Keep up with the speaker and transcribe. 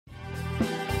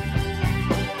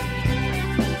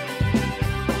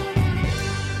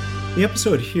The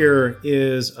episode here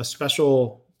is a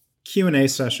special Q&A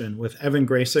session with Evan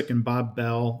Graysick and Bob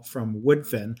Bell from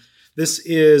Woodfin. This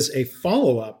is a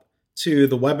follow-up to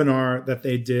the webinar that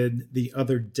they did the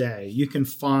other day. You can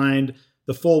find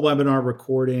the full webinar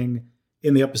recording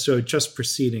in the episode just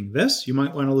preceding this. You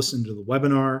might want to listen to the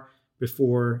webinar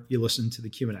before you listen to the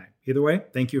Q&A. Either way,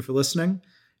 thank you for listening.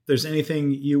 If there's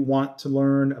anything you want to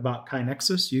learn about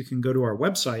KaiNexus, you can go to our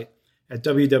website at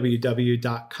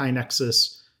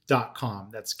www.kainexus.com.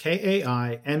 That's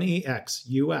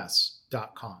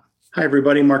KAINEXUS.com. Hi,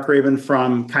 everybody. Mark Raven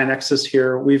from KaiNexus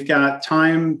here. We've got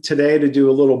time today to do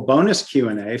a little bonus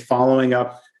Q&A following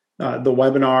up the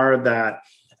webinar that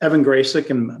Evan Graysick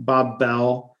and Bob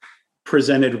Bell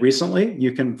presented recently.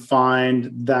 You can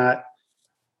find that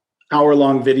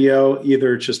hour-long video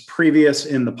either just previous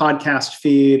in the podcast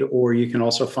feed, or you can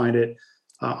also find it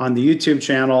on the YouTube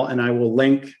channel, and I will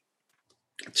link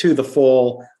to the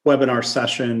full webinar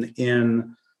session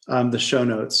in the show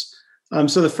notes.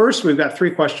 So the first, we've got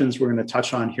three questions we're going to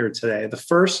touch on here today. The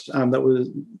first that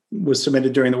was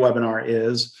submitted during the webinar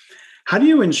is, how do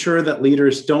you ensure that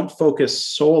leaders don't focus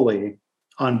solely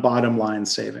on bottom line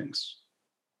savings?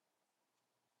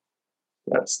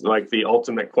 That's like the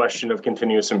ultimate question of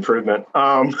continuous improvement.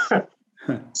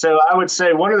 So I would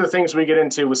say one of the things we get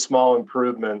into with small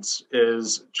improvements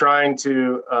is trying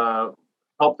to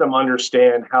help them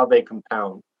understand how they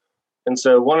compound. And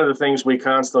so one of the things we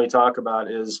constantly talk about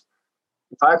is,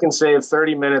 if I can save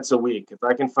 30 minutes a week, if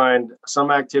I can find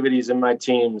some activities in my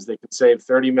teams that can save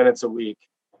 30 minutes a week,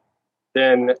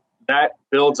 then that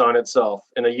builds on itself.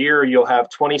 In a year, you'll have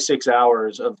 26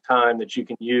 hours of time that you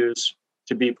can use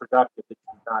to be productive that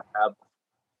you do not have.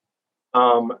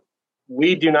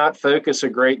 We do not focus a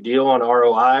great deal on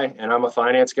ROI, and I'm a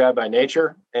finance guy by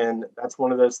nature, and that's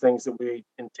one of those things that we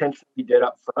intentionally did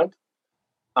up front.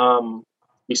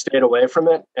 We stayed away from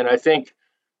it, and I think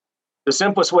the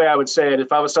simplest way I would say it,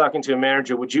 if I was talking to a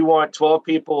manager, would you want 12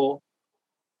 people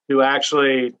who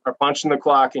actually are punching the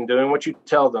clock and doing what you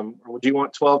tell them, or would you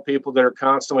want 12 people that are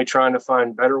constantly trying to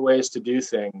find better ways to do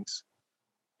things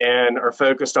and are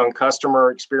focused on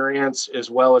customer experience as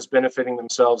well as benefiting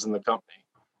themselves and the company?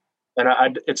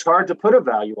 And it's hard to put a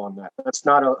value on that. That's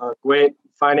not a great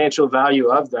financial value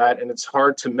of that, and it's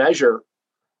hard to measure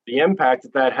the impact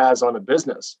that that has on a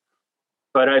business.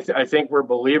 But I think we're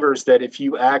believers that if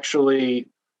you actually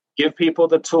give people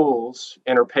the tools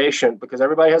and are patient, because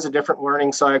everybody has a different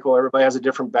learning cycle, everybody has a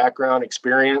different background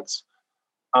experience,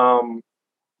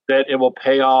 that it will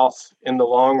pay off in the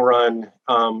long run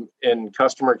in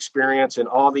customer experience and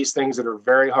all these things that are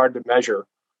very hard to measure.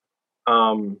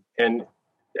 And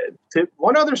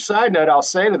one other side note I'll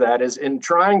say to that is, in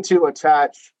trying to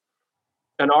attach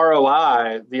an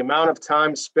ROI, the amount of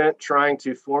time spent trying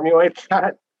to formulate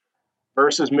that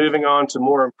versus moving on to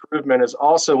more improvement is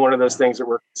also one of those things that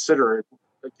we're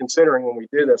considering when we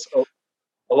do this. A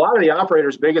lot of the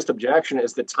operators' biggest objection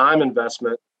is the time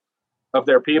investment of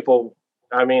their people.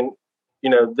 I mean,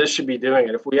 this should be doing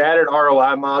it. If we added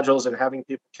ROI modules and having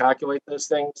people calculate those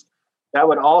things, that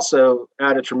would also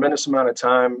add a tremendous amount of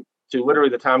time to literally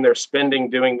the time they're spending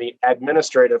doing the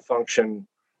administrative function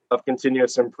of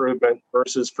continuous improvement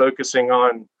versus focusing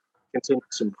on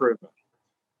continuous improvement.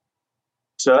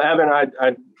 So, Evan,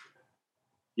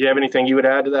 you have anything you would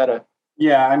add to that?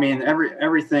 Yeah, I mean,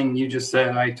 everything you just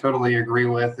said, I totally agree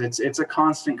with. It's a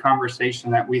constant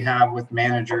conversation that we have with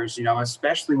managers,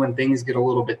 especially when things get a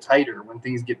little bit tighter, when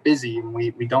things get busy, and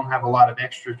we don't have a lot of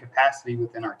extra capacity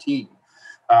within our team.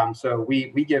 So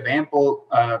we give ample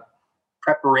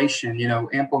preparation,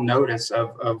 ample notice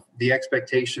of the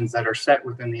expectations that are set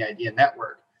within the IDEA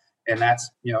network. And that's,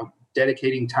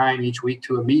 dedicating time each week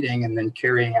to a meeting and then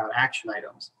carrying out action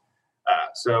items.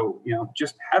 So,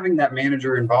 just having that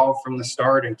manager involved from the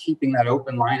start and keeping that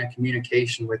open line of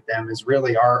communication with them is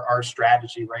really our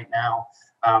strategy right now.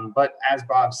 But as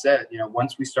Bob said,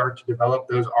 once we start to develop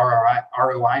those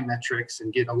ROI metrics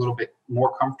and get a little bit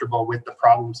more comfortable with the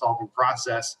problem solving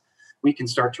process, we can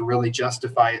start to really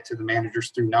justify it to the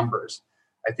managers through numbers.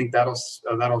 I think that'll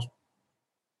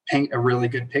paint a really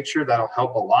good picture. That'll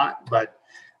help a lot. But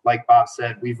like Bob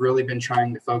said, we've really been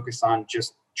trying to focus on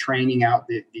just training out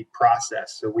the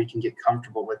process so we can get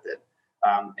comfortable with it.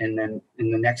 And then in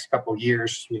the next couple of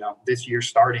years, this year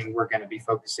starting, we're going to be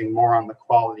focusing more on the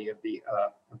quality of the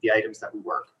items that we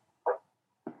work.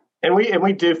 And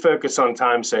we do focus on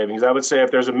time savings. I would say if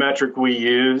there's a metric we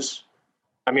use,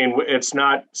 I mean, it's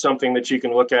not something that you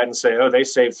can look at and say, oh, they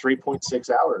saved 3.6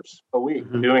 hours a week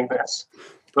doing this.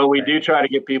 But we do try to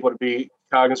get people to be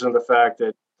cognizant of the fact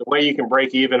that the way you can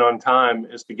break even on time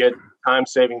is to get time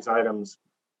savings items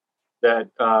that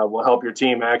will help your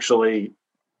team actually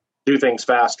do things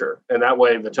faster. And that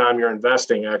way, the time you're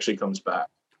investing actually comes back.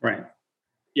 Right.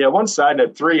 Yeah, one side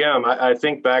note, 3M, I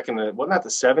think back in wasn't that the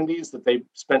 70s that they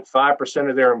spent 5%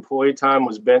 of their employee time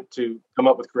was bent to come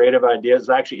up with creative ideas,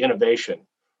 actually innovation,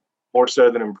 more so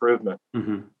than improvement.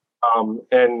 Mm-hmm.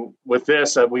 And with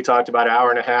this, we talked about an hour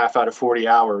and a half out of 40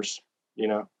 hours,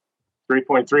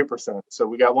 3.3%. So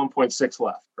we got 1.6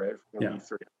 left, right? Yeah.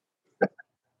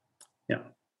 Yeah.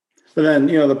 But then,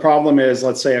 the problem is,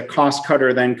 let's say a cost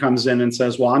cutter then comes in and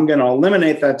says, well, I'm going to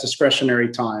eliminate that discretionary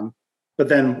time. But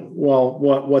then, well,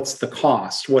 what's the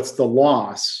cost? What's the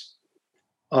loss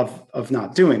of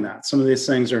not doing that? Some of these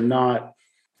things are not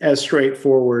as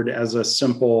straightforward as a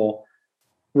simple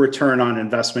return on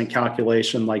investment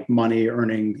calculation, like money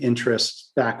earning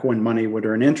interest back when money would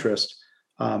earn interest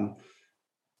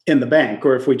in the bank.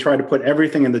 Or if we try to put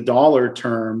everything in the dollar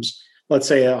terms, let's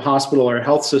say a hospital or a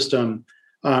health system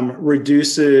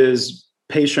reduces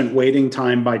patient waiting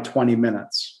time by 20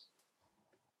 minutes.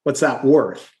 What's that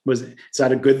worth? Is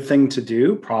that a good thing to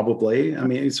do? Probably. I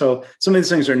mean, so some of these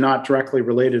things are not directly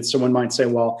related. Someone might say,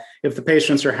 well, if the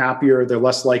patients are happier, they're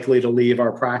less likely to leave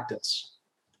our practice.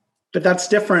 But that's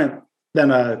different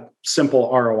than a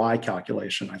simple ROI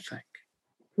calculation, I think.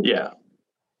 Yeah.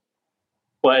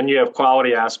 Well, and you have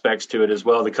quality aspects to it as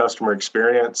well, the customer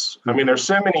experience. I mean, there's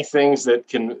so many things that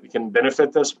can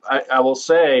benefit this. I will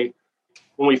say,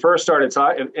 when we first started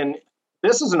talking, and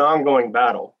this is an ongoing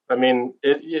battle. I mean,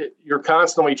 you're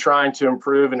constantly trying to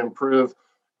improve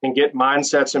and get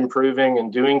mindsets improving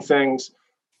and doing things.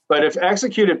 But if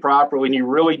executed properly, and you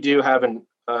really do have an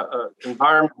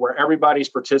environment where everybody's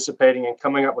participating and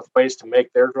coming up with ways to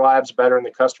make their lives better and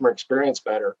the customer experience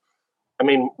better, I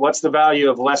mean, what's the value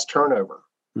of less turnover,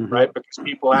 right? Because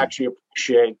people actually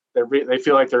they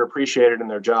feel like they're appreciated in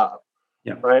their job,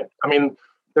 right? I mean,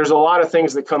 there's a lot of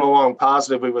things that come along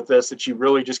positively with this that you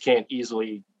really just can't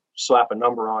easily slap a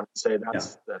number on and say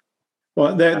that's that.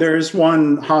 Well, there's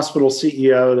one hospital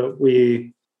CEO that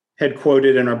we had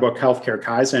quoted in our book, Healthcare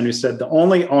Kaizen, who said, the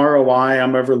only ROI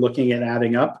I'm ever looking at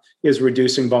adding up is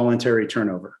reducing voluntary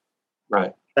turnover.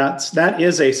 Right. That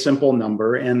is a simple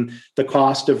number, and the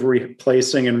cost of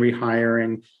replacing and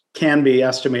rehiring can be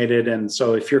estimated. And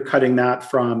so if you're cutting that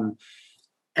from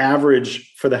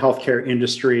average for the healthcare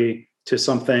industry to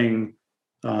something,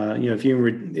 if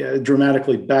you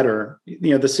dramatically better,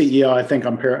 the CEO, I think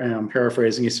I'm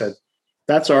paraphrasing, he said,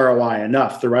 that's ROI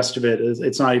enough. The rest of it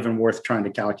it's not even worth trying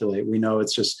to calculate. We know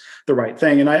it's just the right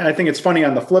thing. And I think it's funny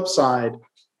on the flip side,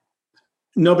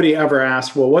 nobody ever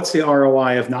asked, well, what's the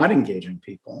ROI of not engaging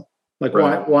people? Like,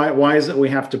 right. why is it we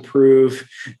have to prove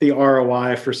the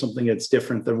ROI for something that's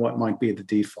different than what might be the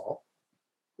default?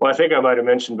 Well, I think I might have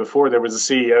mentioned before, there was a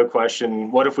CEO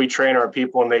question, what if we train our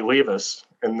people and they leave us?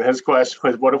 And his question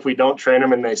was, what if we don't train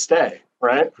them and they stay,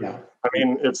 right? Yeah. I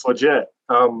mean, it's legit.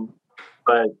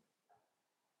 But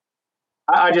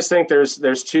I just think there's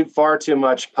far too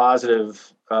much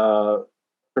positive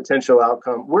potential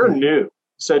outcome. We're new.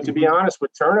 So to be honest,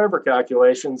 with turnover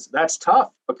calculations, that's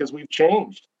tough because we've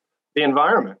changed the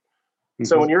environment.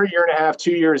 So when you're a year and a half,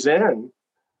 2 years in,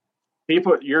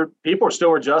 people are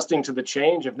still adjusting to the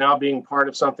change of now being part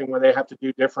of something where they have to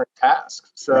do different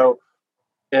tasks. So,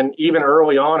 and even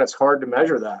early on, it's hard to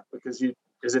measure that because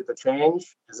is it the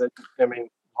change?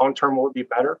 Long term, will it be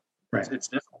better? Right. It's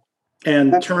difficult.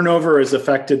 And turnover is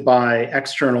affected by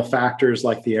external factors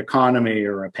like the economy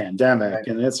or a pandemic. Right.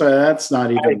 And that's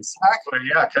not even. Exactly.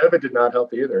 Yeah. COVID did not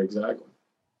help either. Exactly.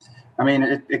 I mean,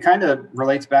 it kind of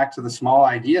relates back to the small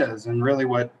ideas, and really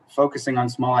what focusing on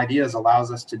small ideas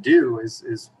allows us to do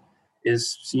is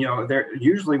there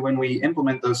usually when we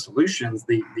implement those solutions,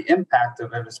 the impact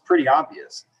of it is pretty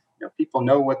obvious. People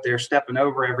know what they're stepping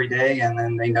over every day, and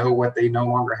then they know what they no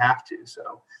longer have to.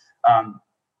 So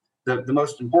the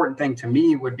most important thing to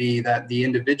me would be that the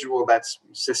individual that's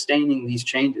sustaining these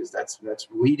changes, that's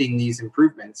leading these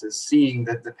improvements, is seeing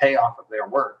the payoff of their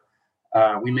work.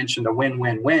 We mentioned a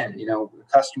win-win-win. The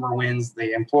customer wins,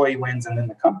 the employee wins, and then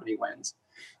the company wins.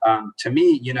 To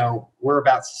me, we're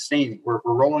about sustaining. We're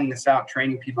rolling this out,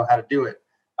 training people how to do it.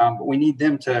 But we need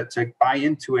them to buy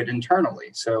into it internally.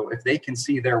 So if they can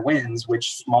see their wins,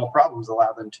 which small problems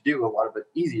allow them to do a lot of it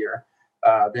easier,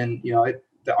 then the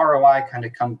ROI kind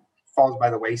of falls by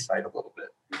the wayside a little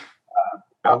bit.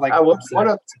 It's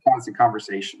a constant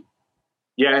conversation.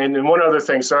 Yeah, and one other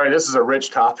thing. Sorry, this is a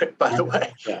rich topic, by the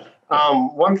way. Yeah.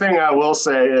 One thing I will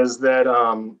say is that,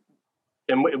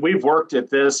 and we've worked at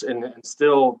this and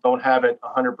still don't have it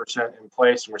 100% in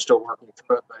place, and we're still working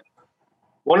through it. But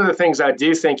one of the things I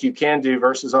do think you can do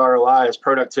versus ROI is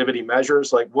productivity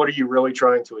measures. Like, what are you really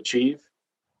trying to achieve?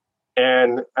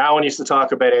 And Alan used to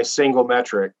talk about a single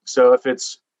metric. So if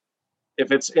it's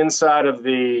if it's inside of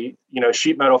the,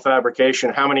 sheet metal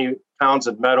fabrication, how many pounds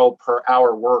of metal per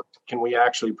hour worked can we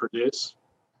actually produce?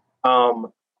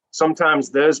 Sometimes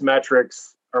those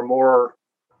metrics are more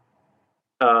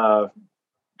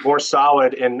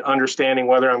solid in understanding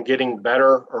whether I'm getting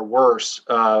better or worse.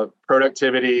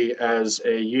 Productivity as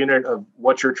a unit of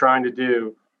what you're trying to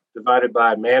do divided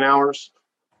by man hours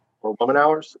or woman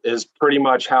hours is pretty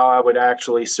much how I would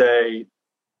actually say,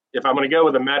 if I'm going to go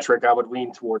with a metric, I would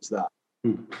lean towards that.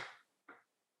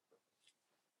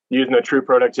 Using a true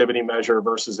productivity measure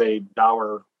versus a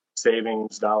dollar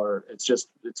savings dollar.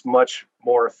 It's much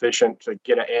more efficient to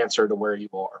get an answer to where you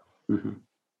are. Mm-hmm.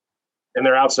 And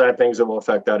there are outside things that will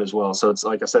affect that as well. So it's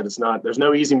like I said, there's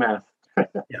no easy math.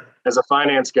 Yeah. As a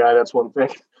finance guy, that's one thing.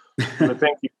 I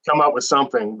think you come up with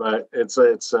something, but it's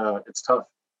tough.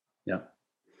 Yeah.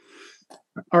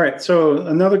 All right. So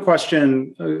another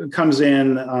question comes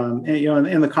in,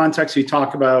 in the context you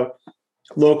talk about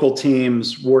local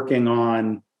teams working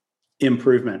on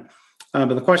improvement.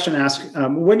 But the question asks,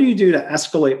 what do you do to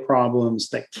escalate problems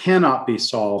that cannot be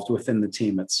solved within the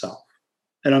team itself?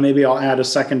 And maybe I'll add a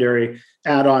secondary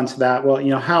add-on to that.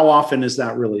 Well, how often is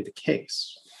that really the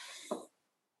case?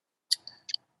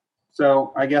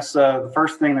 So I guess the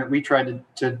first thing that we tried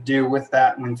to do with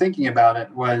that when thinking about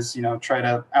it was, try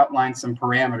to outline some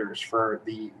parameters for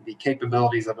the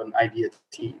capabilities of an IDEA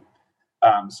team.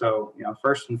 So,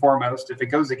 first and foremost, if it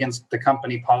goes against the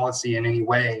company policy in any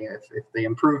way, if the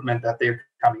improvement that they're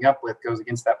coming up with goes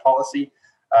against that policy,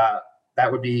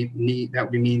 that would be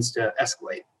means to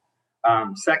escalate.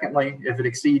 Secondly, if it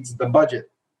exceeds the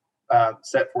budget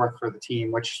set forth for the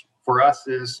team, which for us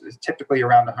is typically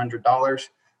around $100,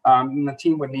 the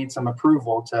team would need some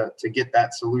approval to get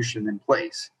that solution in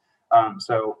place.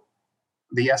 So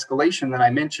the escalation that I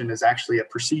mentioned is actually a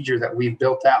procedure that we've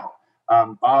built out.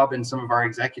 Bob and some of our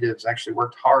executives actually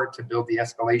worked hard to build the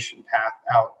escalation path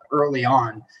out early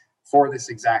on for this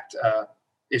exact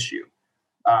issue.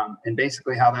 And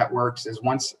basically how that works is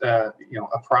once a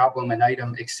problem, an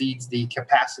item exceeds the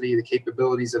capacity, the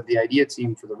capabilities of the IDEA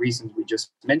team for the reasons we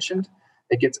just mentioned,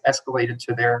 it gets escalated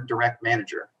to their direct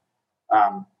manager.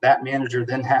 That manager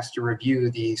then has to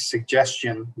review the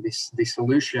suggestion, the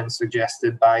solution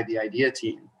suggested by the IDEA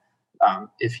team.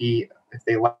 If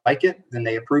they like it, then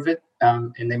they approve it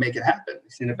and they make it happen. They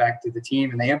send it back to the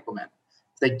team and they implement.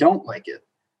 If they don't like it,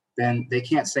 then they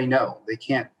can't say no. They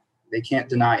can't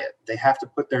deny it. They have to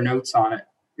put their notes on it,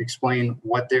 explain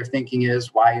what their thinking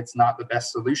is, why it's not the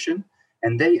best solution,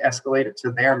 and they escalate it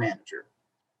to their manager.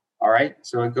 All right.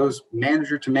 So it goes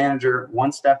manager to manager,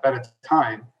 one step at a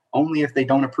time, only if they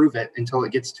don't approve it until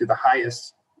it gets to the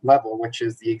highest level, which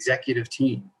is the executive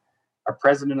team. Our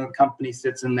president of the company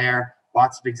sits in there,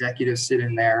 lots of executives sit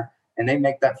in there, and they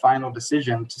make that final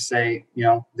decision to say,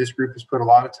 this group has put a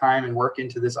lot of time and work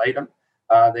into this item.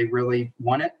 They really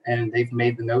want it, and they've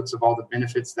made the notes of all the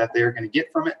benefits that they're going to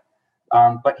get from it.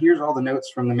 But here's all the notes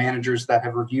from the managers that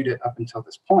have reviewed it up until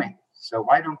this point. So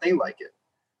why don't they like it?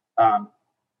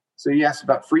 So you asked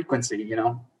about frequency,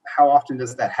 how often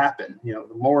does that happen?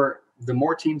 The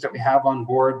more teams that we have on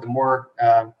board, the more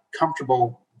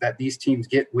comfortable that these teams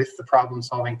get with the problem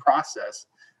solving process,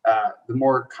 the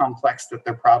more complex that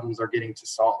their problems are getting to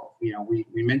solve. We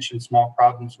mentioned small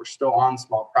problems. We're still on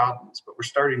small problems, but we're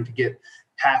starting to get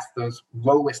past those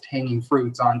lowest hanging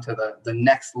fruits onto the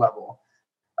next level,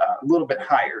 a little bit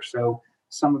higher. So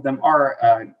some of them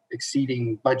are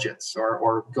exceeding budgets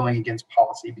or going against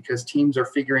policy because teams are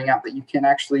figuring out that you can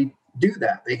actually do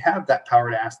that. They have that power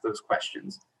to ask those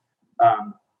questions.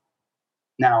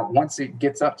 Now, once it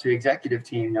gets up to executive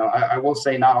team, I will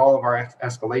say not all of our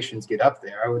escalations get up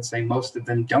there. I would say most of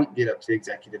them don't get up to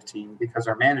executive team because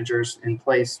our managers in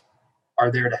place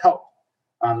are there to help.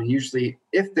 And usually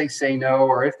if they say no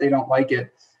or if they don't like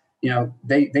it,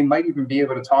 they might even be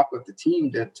able to talk with the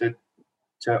team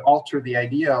to alter the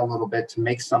idea a little bit to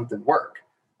make something work.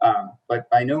 But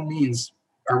by no means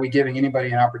are we giving anybody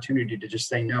an opportunity to just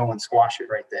say no and squash it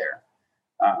right there.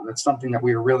 That's something that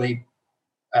we were really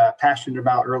passionate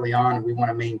about early on, and we want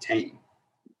to maintain.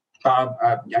 Bob,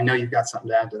 I know you've got something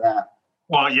to add to that.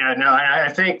 Well, yeah, no,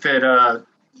 I think that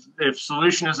if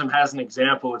solutionism has an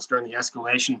example, it's during the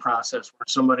escalation process where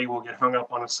somebody will get hung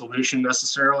up on a solution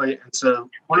necessarily. And so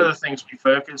one of the things we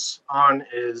focus on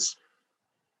is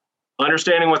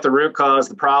understanding what the root cause,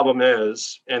 the problem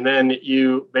is, and then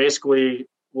you basically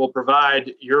will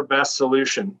provide your best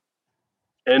solution.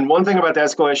 And one thing about the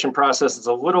escalation process is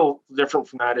a little different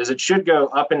from that is it should go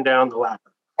up and down the ladder.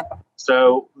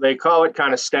 So they call it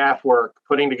kind of staff work,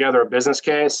 putting together a business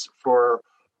case for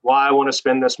why I want to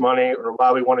spend this money or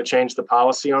why we want to change the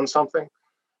policy on something.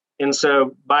 And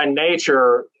so by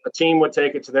nature, a team would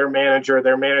take it to their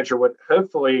manager would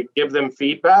hopefully give them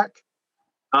feedback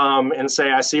and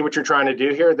say, I see what you're trying to do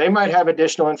here. They might have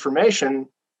additional information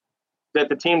that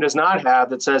the team does not have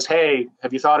that says, hey,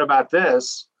 have you thought about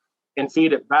this? And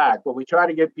feed it back. But we try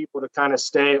to get people to kind of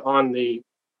stay on the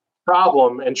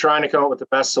problem and trying to come up with the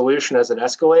best solution as it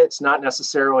escalates, not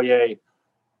necessarily a,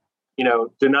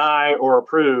 deny or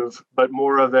approve, but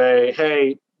more of a,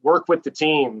 hey, work with the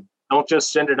team. Don't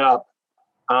just send it up.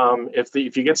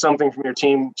 If you get something from your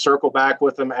team, circle back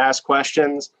with them, ask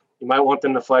questions. You might want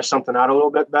them to flesh something out a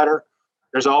little bit better.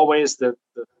 There's always the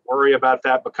worry about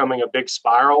that becoming a big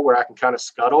spiral where I can kind of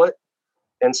scuttle it.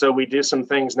 And so we do some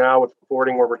things now with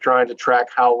reporting where we're trying to track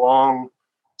how long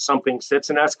something sits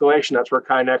in escalation. That's where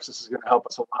KaiNexus is going to help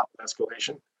us a lot with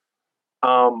escalation,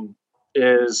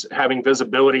 is having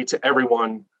visibility to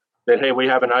everyone that, hey, we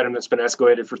have an item that's been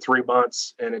escalated for 3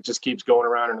 months and it just keeps going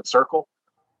around in a circle.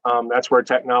 That's where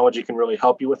technology can really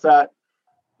help you with that.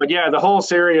 But yeah, the whole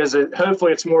series,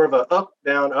 hopefully it's more of a up,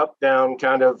 down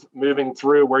kind of moving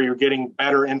through where you're getting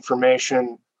better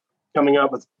information, coming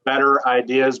up with better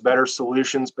ideas, better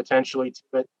solutions potentially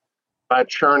to it by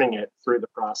churning it through the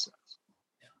process.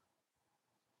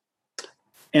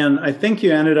 And I think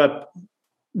you ended up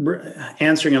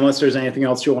answering, unless there's anything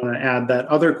else you want to add, that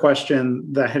other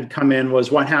question that had come in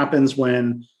was what happens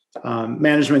when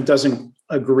management doesn't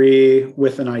agree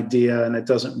with an idea and it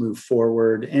doesn't move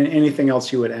forward? And anything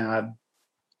else you would add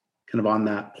kind of on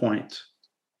that point?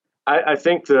 I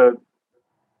think do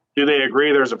they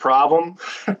agree there's a problem?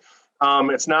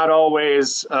 It's not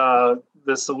always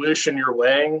the solution you're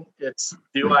weighing. It's,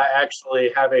 do I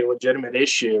actually have a legitimate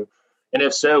issue? And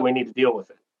if so, we need to deal with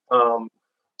it.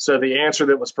 So the answer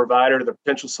that was provided or the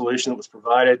potential solution that was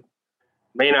provided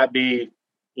may not be,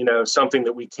 something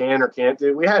that we can or can't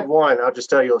do. We had one, I'll just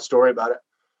tell you a story about it,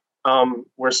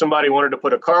 where somebody wanted to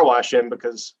put a car wash in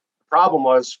because the problem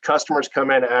was customers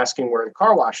come in asking where the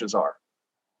car washes are.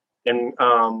 And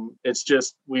it's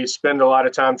just, we spend a lot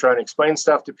of time trying to explain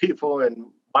stuff to people, and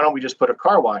why don't we just put a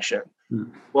car wash in?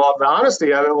 Well, the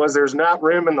honesty of it was there's not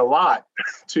room in the lot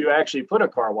to actually put a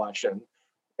car wash in.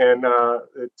 And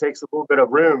it takes a little bit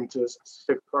of room to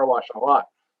stick a car wash in a lot.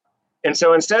 And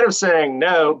so instead of saying,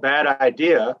 no, bad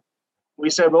idea, we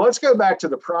said, well, let's go back to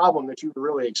the problem that you were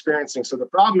really experiencing. So the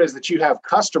problem is that you have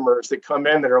customers that come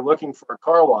in that are looking for a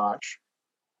car wash.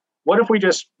 What if we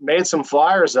just made some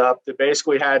flyers up that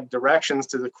basically had directions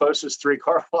to the closest 3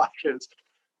 car washes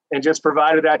and just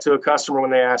provided that to a customer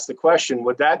when they asked the question?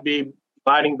 Would that be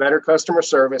providing better customer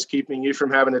service, keeping you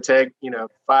from having to take,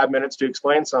 5 minutes to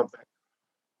explain something?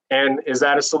 And is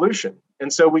that a solution?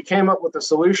 And so we came up with a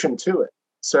solution to it.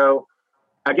 So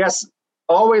I guess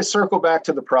always circle back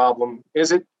to the problem.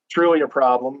 Is it truly a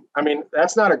problem? I mean,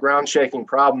 that's not a ground shaking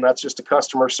problem. That's just a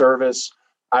customer service.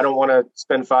 I don't want to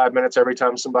spend 5 minutes every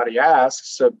time somebody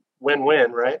asks. So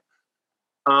win-win, right?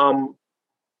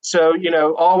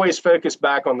 So, always focus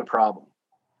back on the problem.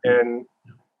 And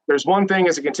there's one thing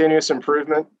as a continuous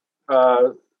improvement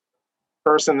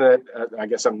person that I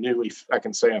guess I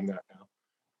can say I'm that now.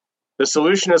 The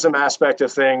solutionism aspect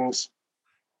of things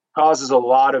causes a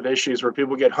lot of issues where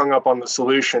people get hung up on the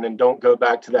solution and don't go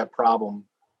back to that problem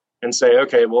and say,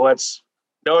 okay, well,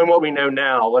 knowing what we know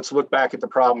now, let's look back at the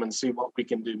problem and see what we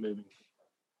can do moving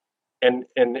forward.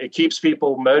 And it keeps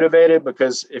people motivated,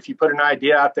 because if you put an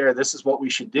idea out there, this is what we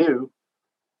should do,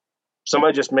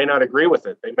 somebody just may not agree with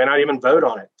it. They may not even vote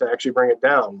on it to actually bring it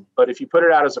down. But if you put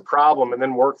it out as a problem and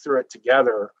then work through it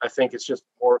together, I think it's just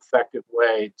a more effective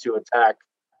way to attack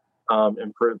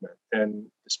improvement, and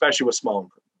especially with small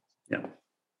improvements. Yeah.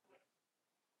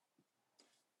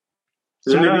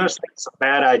 So it's a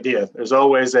bad idea. There's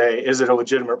always is it a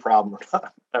legitimate problem or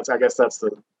not?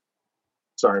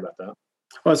 Sorry about that.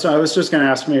 Well, so I was just going to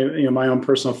ask me, my own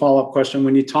personal follow-up question.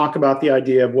 When you talk about the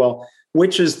idea of, well,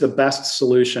 which is the best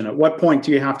solution? At what point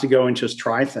do you have to go and just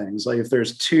try things? Like if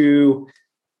there's 2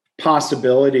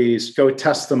 possibilities, go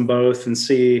test them both and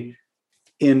see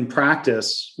in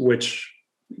practice which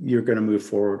you're going to move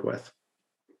forward with.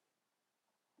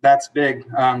 That's big.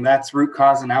 That's root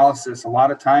cause analysis. A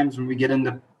lot of times when we get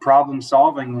into problem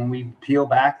solving, when we peel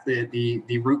back the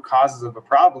root causes of a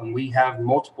problem, we have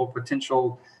multiple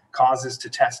potential causes to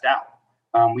test out.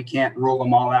 We can't rule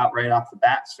them all out right off the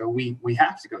bat. So we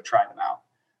have to go try them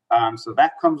out. So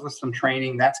that comes with some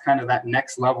training. That's kind of that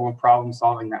next level of problem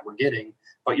solving that we're getting.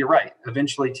 But you're right.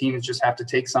 Eventually teams just have to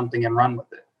take something and run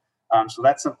with it. So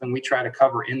that's something we try to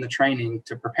cover in the training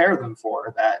to prepare them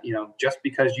for that. Just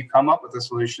because you come up with a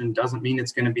solution doesn't mean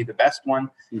it's going to be the best one,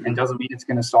 and doesn't mean it's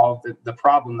going to solve the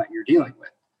problem that you're dealing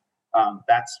with.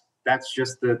 That's that's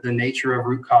just the nature of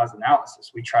root cause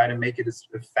analysis. We try to make it as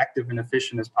effective and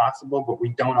efficient as possible, but we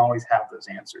don't always have those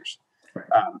answers. Right.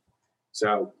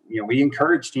 So, we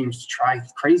encourage teams to try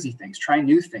crazy things, try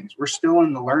new things. We're still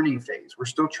in the learning phase. We're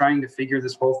still trying to figure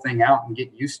this whole thing out and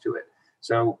get used to it.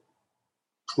 So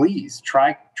please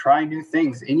try new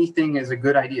things. Anything is a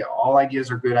good idea. All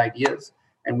ideas are good ideas,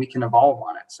 and we can evolve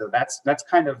on it. So that's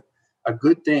kind of a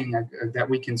good thing that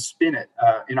we can spin it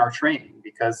in our training,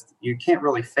 because you can't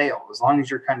really fail as long as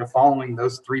you're kind of following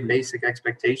those 3 basic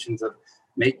expectations of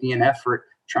making an effort,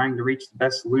 trying to reach the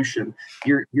best solution.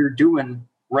 You're doing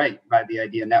right by the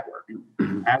idea network.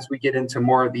 As we get into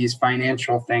more of these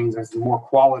financial things, as more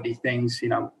quality things,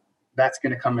 that's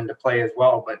going to come into play as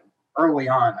well. But early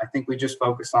on, I think we just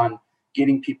focus on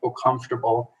getting people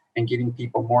comfortable and getting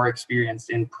people more experienced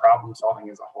in problem solving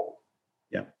as a whole.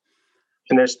 Yeah.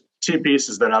 And there's 2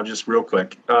 pieces that I'll just real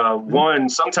quick. One,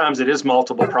 sometimes it is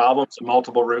multiple problems and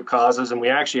multiple root causes, and we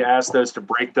actually ask those to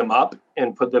break them up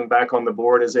and put them back on the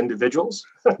board as individuals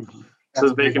so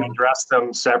that they can address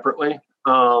them separately.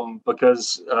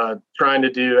 Because trying to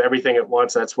do everything at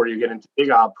once, that's where you get into big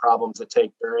problems that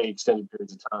take very extended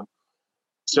periods of time.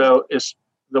 So it's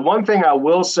the one thing I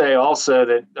will say also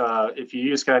that if you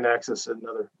use KaiNexus,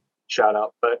 another shout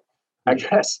out, but I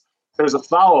guess there's a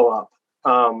follow-up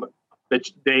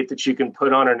date that you can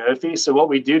put on an OFI. So what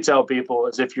we do tell people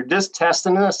is if you're just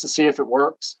testing this to see if it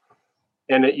works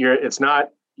and that it's not,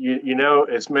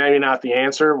 it's maybe not the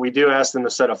answer, we do ask them to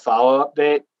set a follow-up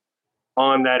date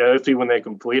on that OFI when they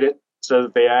complete it, so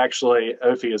that they actually,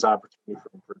 OFI is opportunity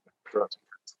for improvement.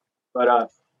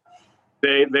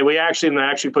 But we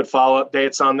actually put follow-up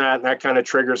dates on that, and that kind of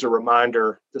triggers a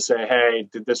reminder to say, hey,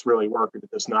 did this really work or did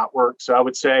this not work? So I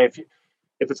would say if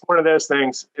it's one of those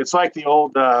things, it's like the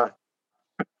old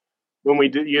when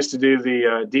we used to do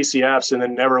the DCFs and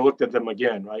then never looked at them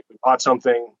again, right? We bought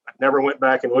something, never went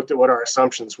back and looked at what our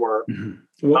assumptions were.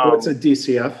 Mm-hmm. What's a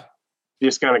DCF?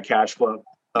 Discounted cash flow.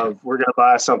 Of we're going to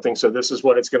buy something, so this is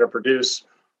what it's going to produce.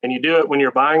 And you do it when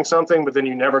you're buying something, but then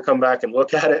you never come back and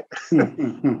look at it.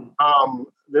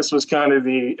 This was kind of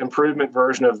the improvement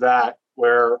version of that,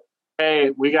 where,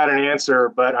 hey, we got an answer,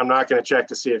 but I'm not going to check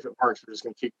to see if it works. We're just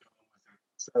going to keep going with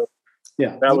it. So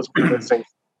yeah, that was one of the things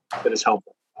that is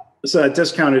helpful. So that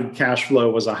discounted cash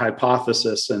flow was a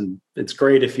hypothesis, and it's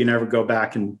great if you never go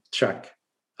back and check.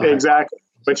 Exactly.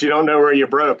 But you don't know where you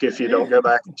broke if you don't go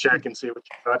back and check and see what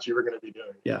you thought you were going to be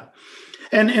doing. Yeah.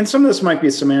 And some of this might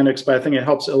be semantics, but I think it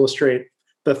helps illustrate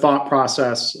the thought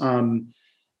process, that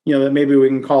maybe we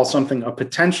can call something a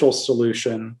potential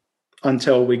solution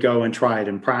until we go and try it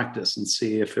in practice and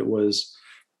see if it was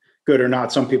good or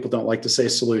not. Some people don't like to say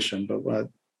solution, but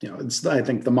I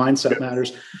think the mindset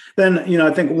matters. Then,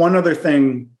 I think one other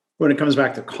thing when it comes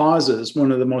back to causes,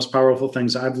 one of the most powerful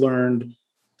things I've learned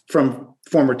from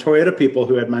former Toyota people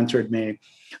who had mentored me,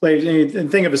 like,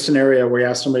 think of a scenario where you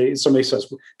ask somebody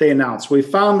says, they announce, we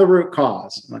found the root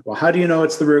cause. I'm like, well, how do you know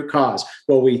it's the root cause?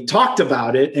 Well, we talked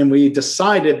about it and we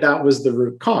decided that was the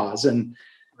root cause. And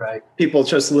right. People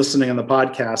just listening on the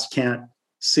podcast can't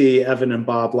see Evan and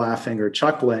Bob laughing or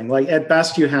chuckling. Like, at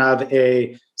best, you have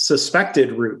a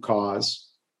suspected root cause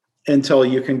until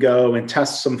you can go and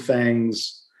test some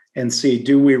things and see,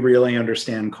 do we really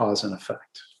understand cause and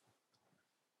effect?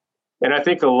 And I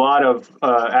think a lot of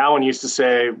Alan used to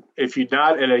say, if you're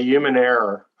not at a human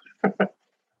error,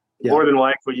 more than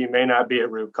likely you may not be at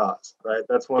root cause, right?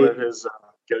 That's one of his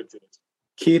go-tos.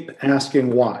 Keep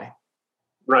asking why.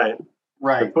 Right.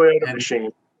 Right. The Toyota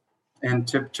machine. And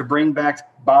to bring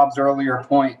back Bob's earlier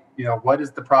point, what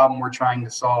is the problem we're trying to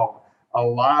solve? A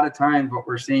lot of times what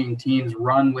we're seeing, teams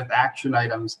run with action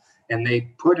items and they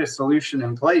put a solution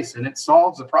in place and it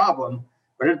solves a problem,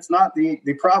 but it's not the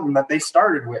problem that they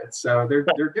started with. So they're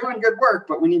doing good work,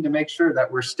 but we need to make sure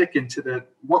that we're sticking to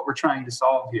what we're trying to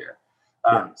solve here.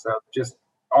 So just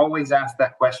always ask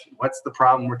that question. What's the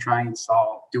problem we're trying to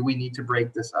solve? Do we need to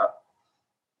break this up?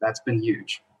 That's been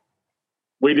huge.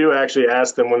 We do actually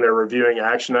ask them when they're reviewing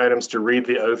action items to read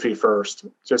the OFI first,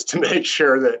 just to make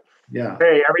sure that,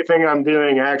 hey, everything I'm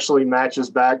doing actually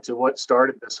matches back to what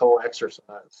started this whole exercise.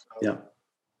 So. Yeah.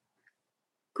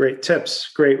 Great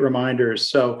tips, great reminders.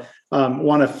 So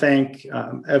want to thank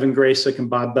Evan Graysick and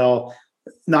Bob Bell,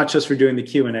 not just for doing the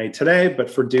Q&A today, but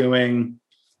for doing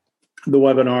the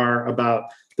webinar about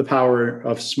the power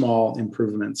of small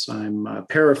improvements. I'm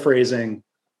paraphrasing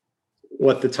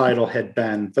what the title had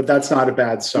been, but that's not a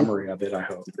bad summary of it, I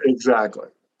hope. Exactly.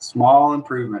 Small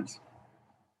improvements.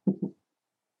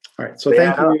 All right. So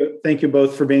thank you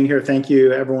both for being here. Thank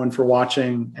you everyone for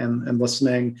watching and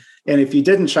listening. And if you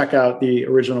didn't check out the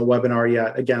original webinar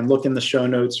yet, again, look in the show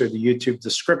notes or the YouTube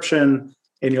description.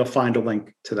 and you'll find a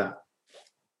link to that.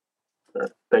 Sure.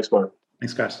 Thanks, Mark.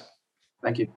 Thanks, guys. Thank you.